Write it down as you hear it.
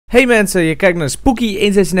Hey mensen, je kijkt naar Spooky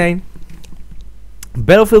 161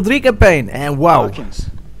 Battlefield 3 campaign en wow.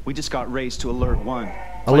 We just got raised to alert 1.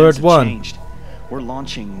 Alert 1. We're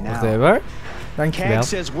launching now. Wacht even hoor. Dankjewel. CAG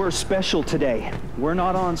says we're special today. We're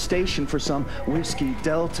not on station for some Whiskey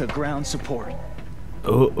Delta ground support.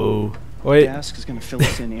 Oh. Hoi. Gas is going to fill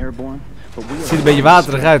us in airborne, but we Ziet een beetje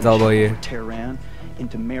waterig uit al hier. Tehran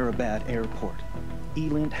into Mehrabad Airport.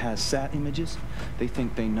 Eland has sat images. They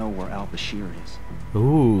think they know where al-Bashir is.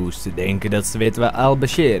 Oeh, ze denken dat ze weten waar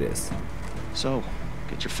al-Bashir is. So,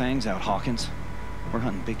 get your fangs out, Hawkins. We're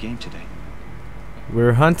hunting big game today.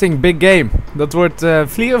 We're hunting big game. Dat wordt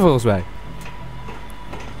vliegen volgens mij.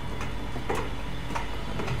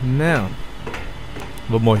 Nou.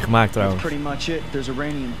 Wat mooi gemaakt trouwens. Pretty much it. There's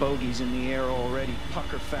Iranian bogies in the air already.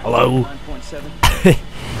 Pucker factor Hallo. 9.7.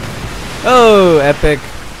 Oh, epic.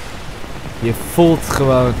 Je voelt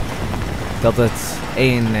gewoon dat het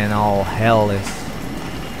een en al hel is.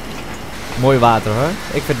 Mooi water hoor.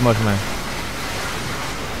 Ik vind het mooi gemaakt.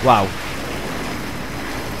 Wauw.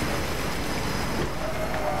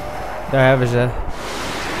 Daar hebben ze.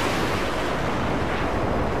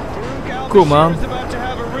 Cool man.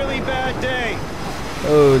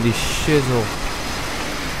 Holy shizzle.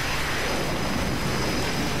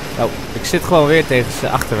 Oh, ik zit gewoon weer tegen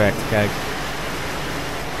zijn achterwerk te kijken.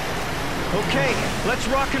 Okay, let's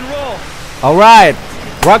rock and roll. Alright,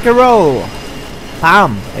 rock and roll.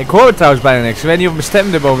 Bam. Ik hoor trouwens bijna niks. Ik weet niet of mijn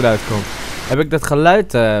stem er bovenuit komt. Heb ik dat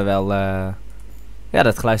geluid wel... Ja,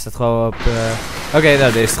 dat geluid staat gewoon op... Oké,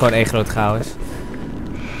 nou, dit is het gewoon één groot chaos.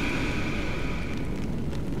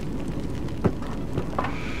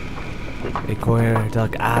 Ik hoor dat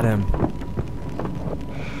ik adem.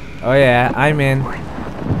 Oh ja, I'm in.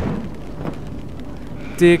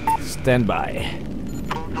 Tik, standby.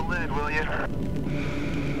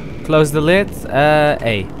 Close the lid. A.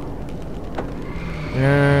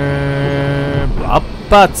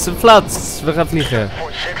 Appat, flats. We gaan vliegen.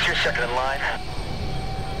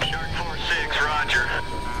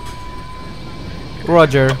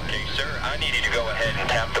 Roger. Okay, sir. I need you to go ahead and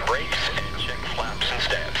tap the brakes and check flaps and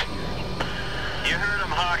stabs. You heard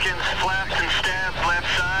him, Hawkins. Flaps and stabs left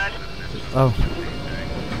side. Oh.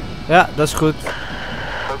 Ja, dat is goed.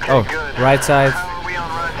 Okay, oh, good. Right side. How are we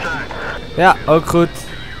on right side? Ja, ook goed.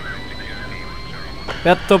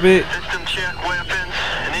 Ja, toppie. System check weapons.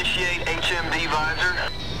 Initiate HMD visor.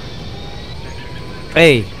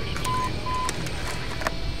 Hey.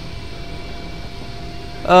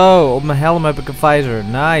 Oh, op mijn helm heb ik een visor.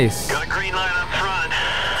 Nice. Got a green light up front.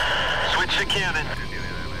 Switch to cannon.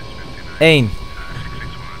 1.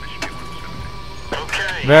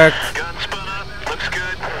 Okay. Werkt. Gun spun up. Looks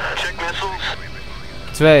good. Check missiles.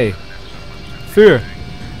 2. Vuur.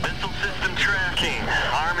 Missile system tracking.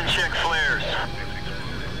 Arm and check flares.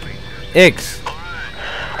 X. Alright.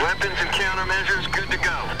 Weapons and countermeasures good to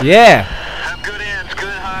go. Yeah. Have good ends,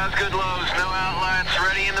 good highs, good lows. No outlights.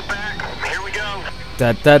 Ready in the back. Here we go.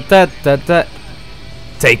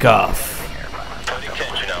 Take off. Putting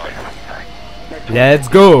tension on. Let's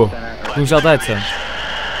go. Doen ze altijd zo.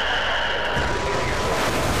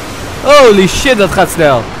 Holy shit, dat gaat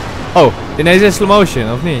snel. Oh, ineens in slow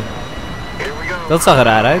motion, of niet? Here we go. Dat zag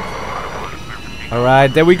eruit uit.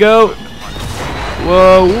 Alright, there we go.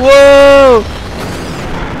 Wow, wow.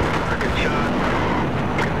 Good shot.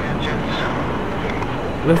 Good engines.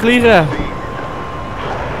 We vliegen.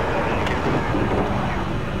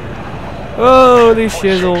 Holy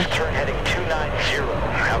shizzle. Turn heading 290.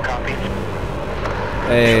 How copy?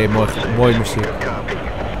 Hey, mooi muziek. Copy.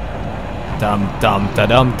 Tam tam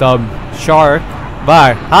tadam tam. Shark.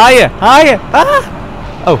 Waar? Haaien! Haaien! Ah!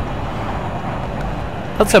 Oh.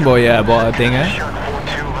 Dat zijn mooie dingen. Shark 4-2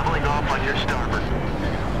 leveling off on your starboard.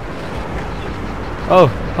 Oh,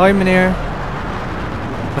 hoi meneer.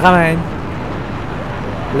 Waar gaan we heen?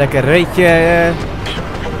 Lekker reetje.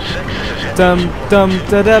 Tam tam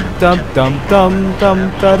tadam tam tam tam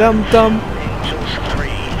tam tadam tam.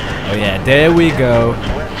 Oh yeah, there we go.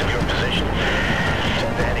 West of your position.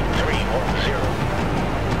 Heading 310.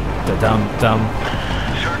 Tadam tam.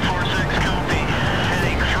 Shark 4-6 copy.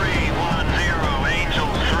 Heading 310.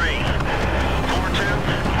 Angels 3. 4-2.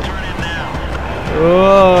 Turn in now.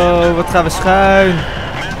 Oh, wat gaan we schuin.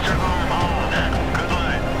 Master arm on. Good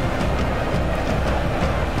line.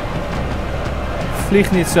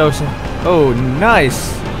 Vlieg niet zo. Oh, nice.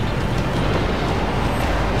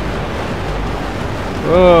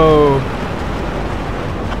 Wow.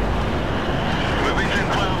 Moving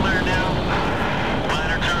through cloud layer now.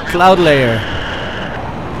 Minor turbulence. Cloud layer.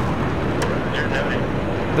 Roger, noted.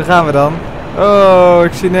 Daar gaan we dan. Oh,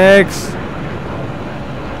 ik zie niks.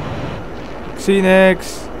 Ik zie niks.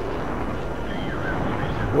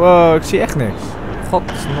 Wow, ik zie echt niks.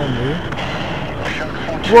 Godverdomme hier.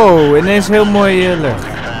 Wow, ineens heel mooi lucht.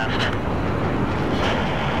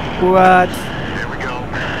 What?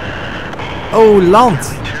 Oh,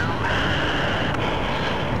 land.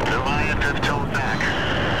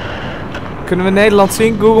 Kunnen we Nederland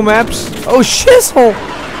zien? Google Maps. Oh, shizzle.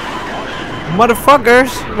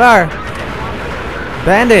 Motherfuckers. Waar?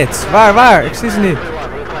 Bandits. Waar? Ik zie ze niet.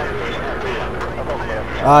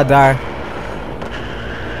 Ah, daar.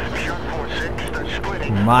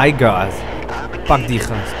 My god. Pak die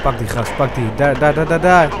gast. Pak die.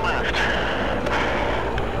 Daar.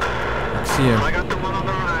 Ik zie hem.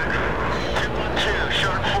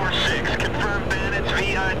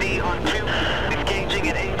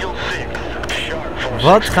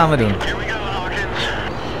 Wat gaan we doen?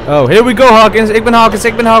 Oh, here we go Hawkins. Ik ben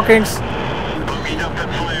Hawkins.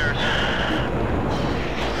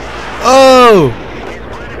 Oh!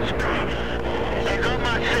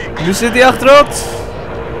 Nu zit hij achter ons.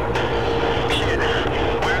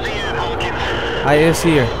 Hij is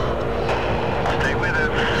hier.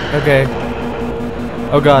 Oké.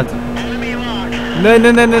 Oh god.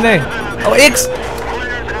 Nee. Oh, X!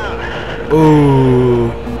 Oeh.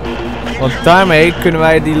 Want daarmee kunnen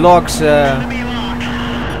wij die logs...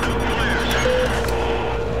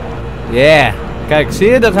 Yeah. Kijk, zie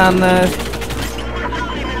je? Er gaan...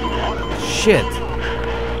 Shit.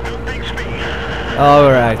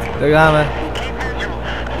 Alright. Daar gaan we.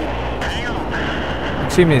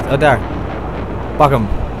 Ik zie hem niet. Oh, daar. Pak hem.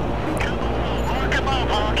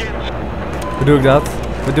 Hoe doe ik dat?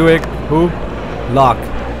 Wat doe ik? Hoe? Lock.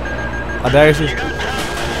 Ah, daar is hij.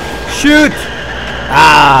 Shoot!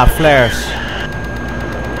 Ah, flares.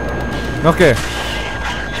 Nog een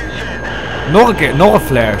keer. Nog een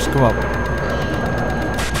flares. Kom op.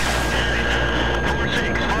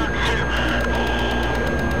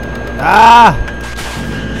 Ah!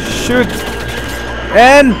 Shoot!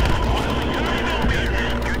 En...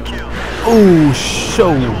 Oeh,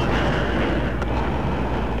 zo.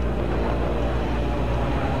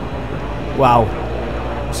 Wauw.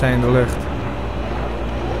 We zijn in de lucht.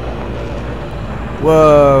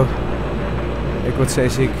 Wow. Ik word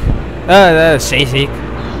zeeziek. Zeeziek.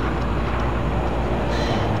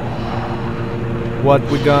 What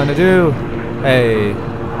we gonna do? Hey,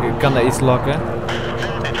 ik kan daar iets lokken.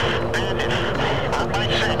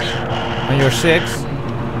 On your 6.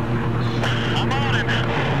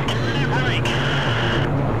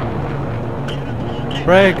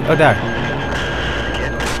 Break. Oh, daar.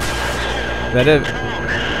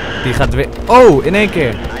 Die gaat weer... Oh, in één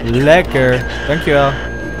keer. Lekker. Dankjewel.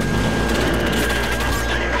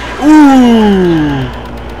 Oeh.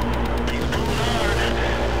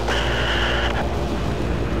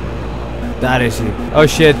 Daar is hij. Oh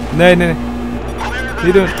shit. Nee.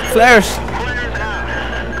 Niet doen. Flares.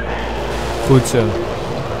 Goed zo.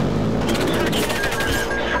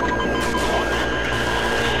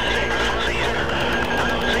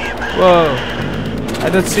 Wow.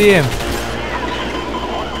 I don't see him.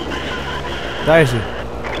 Daar is hij.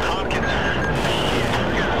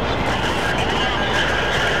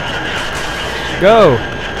 Go.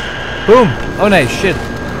 Boom. Oh nee, shit.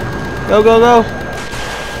 Go.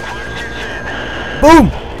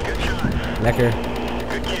 Boom. Lekker.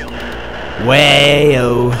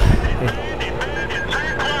 Wayo.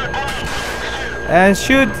 En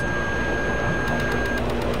shoot.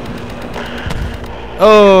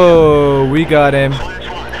 Oh, we got him.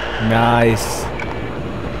 Nice.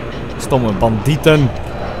 Stomme bandieten.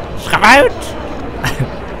 Schuit.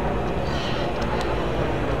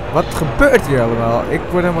 Wat gebeurt hier allemaal? Ik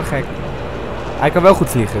word helemaal gek. Hij kan wel goed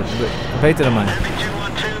vliegen. Beter dan mij.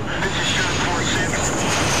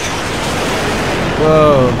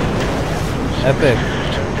 Wow. Epic.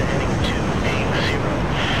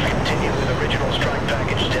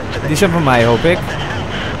 Die zijn van mij, hoop ik.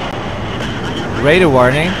 Radar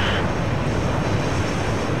warning.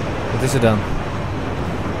 Wat is er dan?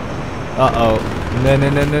 Uh-oh. Nee.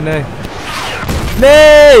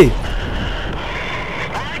 Nee!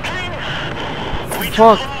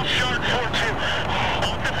 Fuck.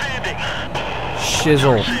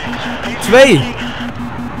 Shizzle. 2.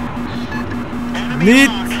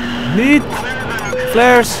 Niet.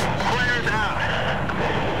 Flares.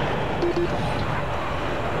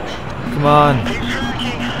 Come on.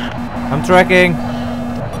 I'm tracking.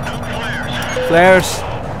 Flares.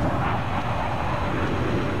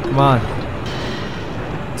 Come on.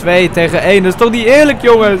 2 tegen 1. Dat is toch niet eerlijk,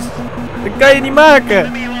 jongens? Dat kan je niet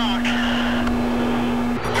maken.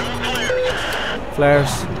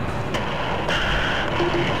 Flares.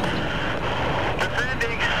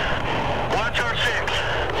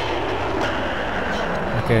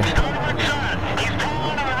 Oké.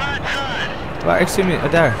 Waar? Ik zie hem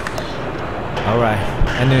niet. Daar. Alright.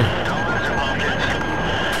 En nu?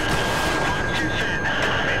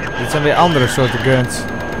 Dit zijn weer andere soorten guns.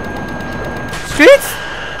 Schiet!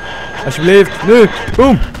 Alsjeblieft. Nu.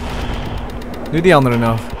 Boom. Nu die andere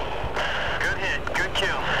nog.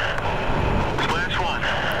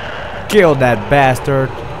 Kill that bastard.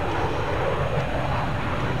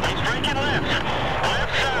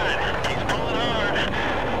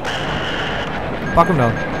 Pak hem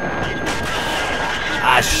dan.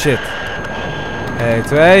 Ah shit. 1,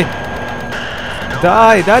 2.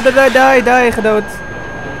 Die, gedood.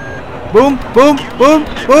 Boom, boom, boom,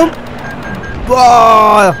 boom.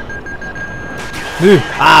 Wow. Nu.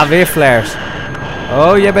 Ah, weer flares.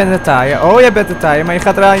 Oh, jij bent een taaie. Oh, jij bent een taaie. Maar je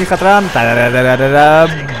gaat eraan,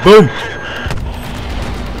 Boom.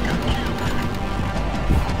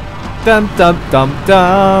 Tam tam tam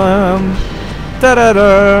tam.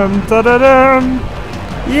 Tadadam, tadadam.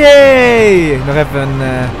 Yay! Nog even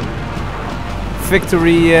een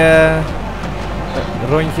victory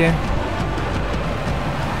rondje.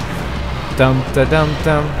 Tam tadam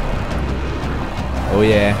tam. Oh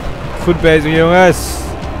yeah. Goed bezig jongens.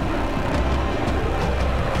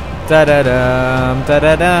 Tadadam,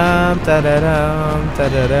 tadadam, tadadam,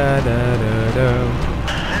 tadadadadadam.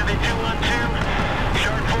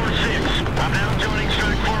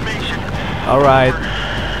 Alright.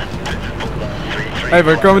 Hey,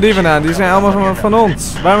 waar komen die vandaan? Die zijn allemaal van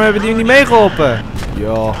ons. Waarom hebben die niet meegeholpen?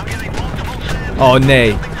 Joh. Oh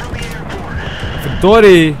nee.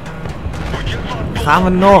 Verdorie. Gaan we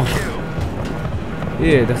nog?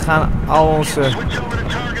 Hier, daar gaan al onze...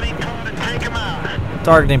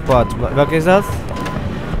 Targeting pod. Welke is dat?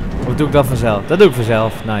 Of doe ik dat vanzelf? Dat doe ik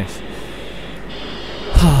vanzelf. Nice.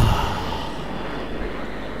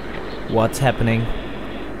 What's happening?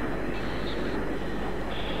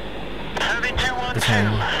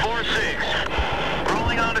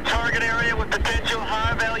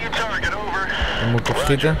 Dan moet ik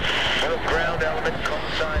opschieten.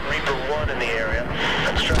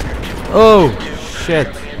 Oh shit.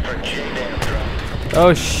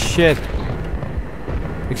 Oh shit.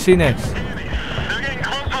 Ik zie niks.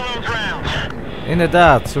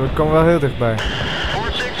 Inderdaad, ze komen wel heel dichtbij.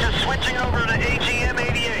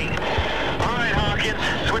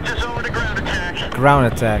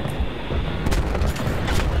 Ground attack.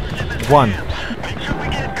 1.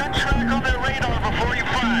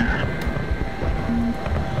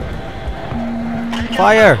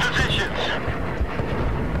 Fire!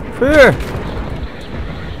 Vuur!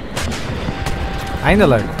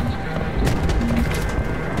 Eindelijk.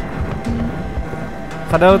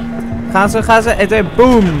 Ga dood. Gaan ze. En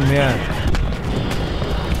boom! Ja.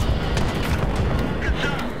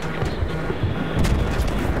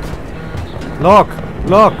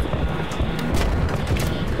 Lock!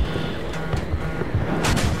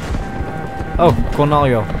 Oh,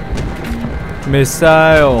 Cornelio.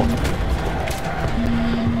 Missile.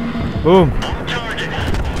 Boom.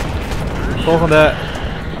 Volgende.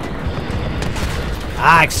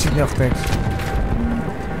 Ah, ik zie nog niks.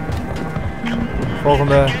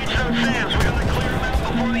 Volgende.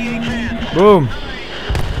 Boom.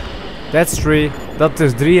 That's 3. Dat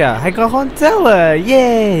is 3, ja. Hij kan gewoon tellen.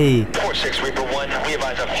 Yay. 4-6 Reaper 1, we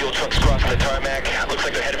advise on fuel trucks crossing the tarmac. Looks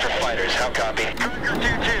like they're headed for fighters. How copy? Tracker 2-2,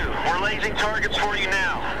 we're lasing targets for you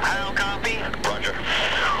now. How copy? Roger.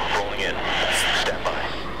 Rolling in. Stand by.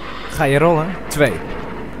 Ga je rollen? 2.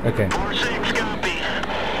 Oké. 4-6 copy.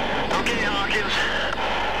 Okay, Hawkins.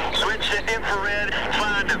 Switch to infrared.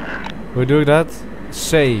 Find them. Hoe doe ik dat?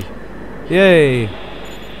 C. Yay.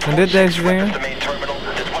 En dit deze dingen?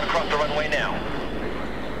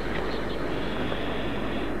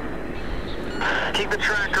 Keep the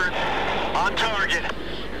tracker on target.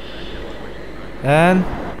 En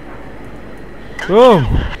boom.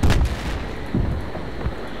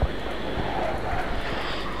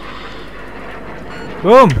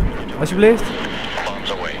 Boom. Alsjeblieft.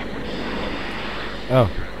 Bombs away. Oh.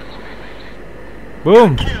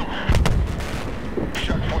 Boom.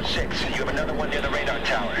 Shark 4-6, you have another one near the radar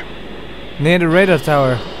tower. Near the radar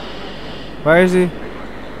tower. Where is he?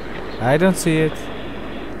 I don't see it.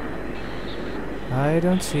 I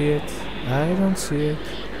don't see it. I don't see it.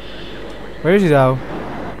 Where is he now?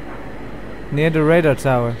 Near the radar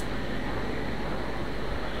tower.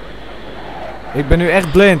 Ik ben nu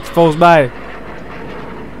echt blind, volgens mij.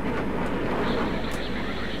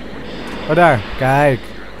 Oh, daar. Kijk.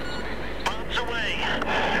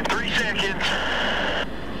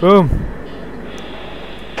 Boom.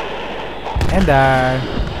 En daar.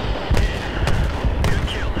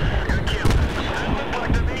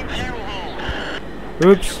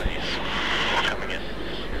 Oeps.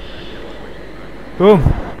 Boom.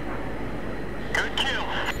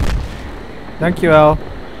 Dankjewel.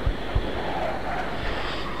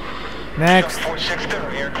 Next.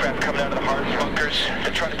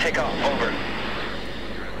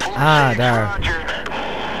 Ah, daar.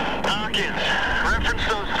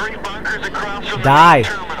 Die.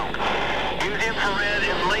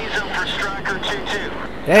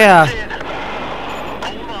 Ja, ja.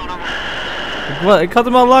 Ik had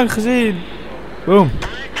hem al lang gezien. Boom.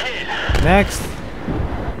 Next.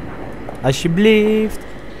 Alsjeblieft.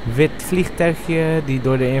 Wit vliegtuigje die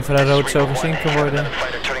door de infrarood zo gezien kan worden.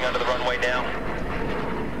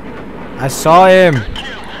 I saw him.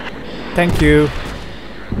 Thank you.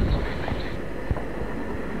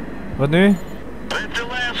 Wat nu?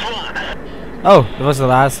 Oh, dat was de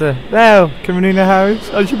laatste. Nou, kunnen we nu naar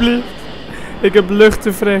huis? Alsjeblieft. Ik heb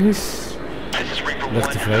luchtenvrees.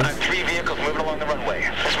 Luchtenvrees?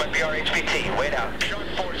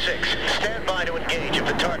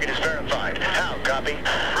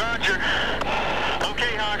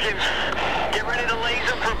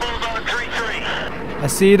 I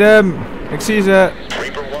see them. Ik zie ze.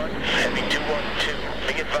 Reaper 1, Heavy 212.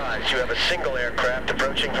 Be advised, you have a single aircraft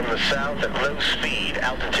approaching from the south at low speed,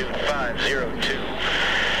 altitude 502.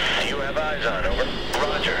 Do you have eyes on? Over.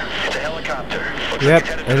 Roger. It's a helicopter. Looks Yep, like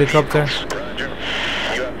it's headed for helicopter. vehicles. Roger.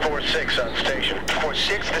 You have 4-6 on station.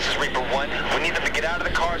 4-6, this is Reaper 1. We need them to get out of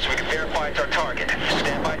the car so we can verify it's our target.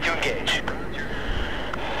 Stand by to engage.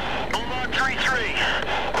 Bulldog 3-3.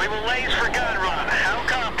 We will laze for gun run. How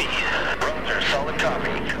copy? Roger, solid copy.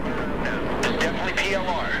 It's definitely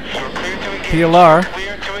PLR. You are clear to engage. PLR?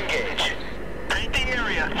 Clear to engage. Paint the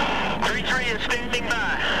area. 3-3 is standing by.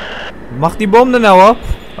 Mag die bom er nou op?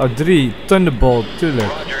 Oh, 3. Thunderbolt, tuurlijk.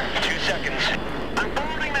 Roger, 2 seconds. I'm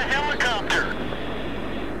boarding the helicopter.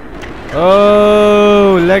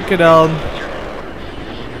 Oh, lekker dan.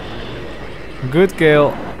 Good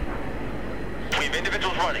kill. We have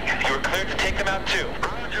individuals running. You are clear to take them out too.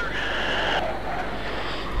 Roger.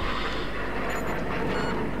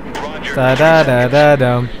 Da da da da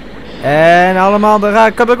dam. En allemaal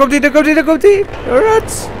eruit. Daar komt ie, daar komt ie, daar komt ie.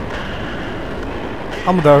 Rats.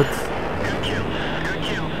 Allemaal dood. Good kill. Good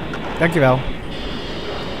kill. Dankjewel.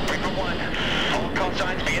 Reaper 1. All call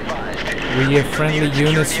signs be advised. We have friendly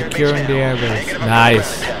units securing the airbase.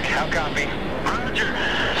 Nice. How copy? Roger.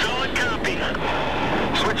 Solid copy.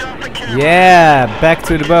 Switch off the camera. Yeah, back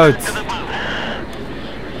to the boat. To the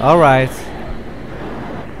boat. Alright.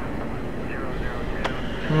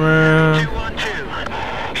 212.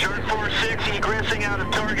 Short 4-6 egressing out of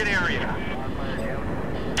target area.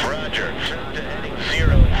 Roger. Turn to heading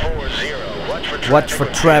 040. Watch for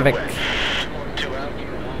traffic.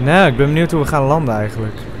 Nou, ik ben benieuwd hoe we gaan landen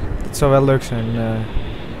eigenlijk. Het zou wel leuk zijn,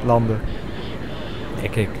 landen.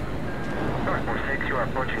 Denk ik.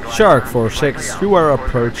 Shark 46, you are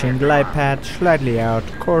approaching glide path slightly out,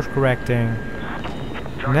 course correcting.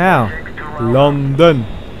 Nou, landen.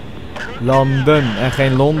 Landen. En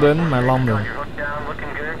geen Londen, maar landen.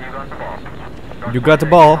 You got the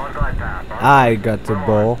ball. I got the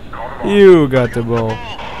ball. You got the ball.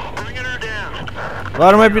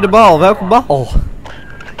 Waarom heb je de bal? Welke bal?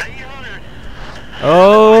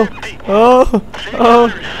 Oh, oh,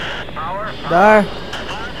 oh. Daar.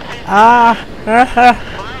 Ah. Haha.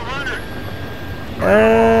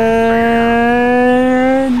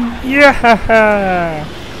 En ja.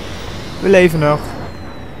 We leven nog.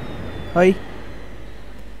 Hoi.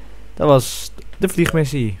 Dat was de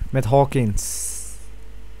vliegmissie met Hawkins.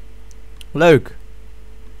 Leuk.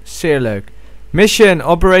 Zeer leuk. Mission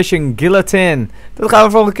Operation Guillotine. Dat gaan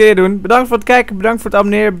we volgende keer doen. Bedankt voor het kijken. Bedankt voor het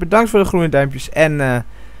abonneren. Bedankt voor de groene duimpjes. En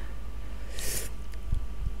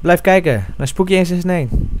blijf kijken naar Spooky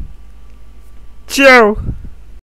 169. Ciao.